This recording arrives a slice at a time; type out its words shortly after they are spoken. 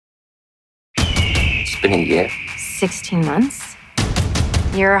It's been a year. 16 months?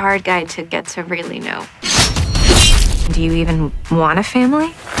 You're a hard guy to get to really know. Do you even want a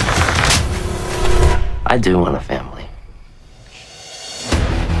family? I do want a family.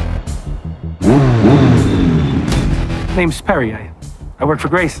 Name's Perry. I work for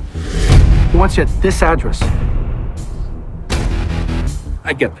Grace. He wants you at this address.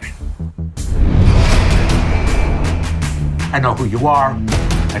 I get there. I know who you are.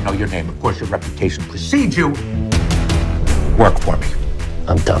 I know your name. Of course, your reputation precedes you. Work for me.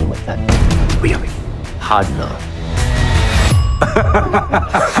 I'm done with that. Really? Hard no.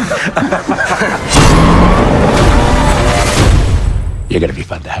 You're gonna be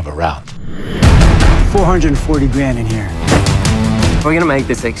fun to have around. 440 grand in here. We're gonna make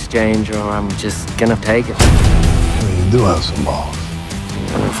this exchange, or I'm just gonna take it. You do have some balls.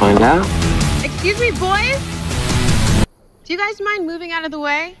 Wanna find out? Excuse me, boys? Do you guys mind moving out of the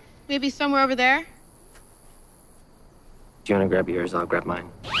way? Maybe somewhere over there? Do you wanna grab yours? I'll grab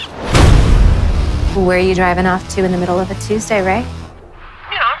mine. Where are you driving off to in the middle of a Tuesday, right?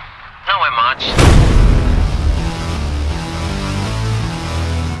 You know, nowhere much.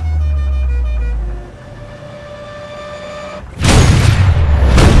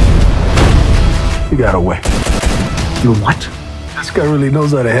 You got away. You what? This guy really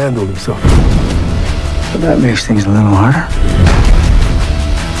knows how to handle himself. So that makes things a little harder.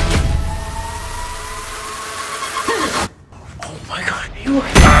 Oh my God, you.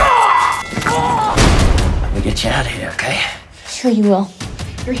 Let me get you out of here, okay? Sure you will.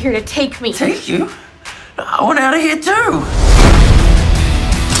 You're here to take me. Take you? I want out of here too.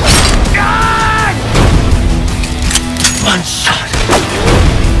 One shot.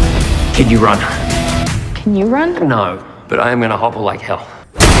 Can you run? Can you run? No, but I am gonna hobble like hell.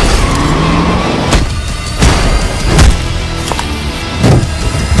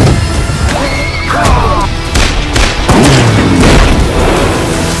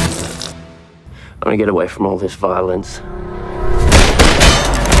 I'm gonna get away from all this violence.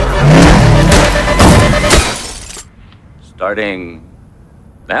 Starting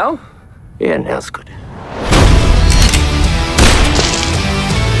now? Yeah, now's good.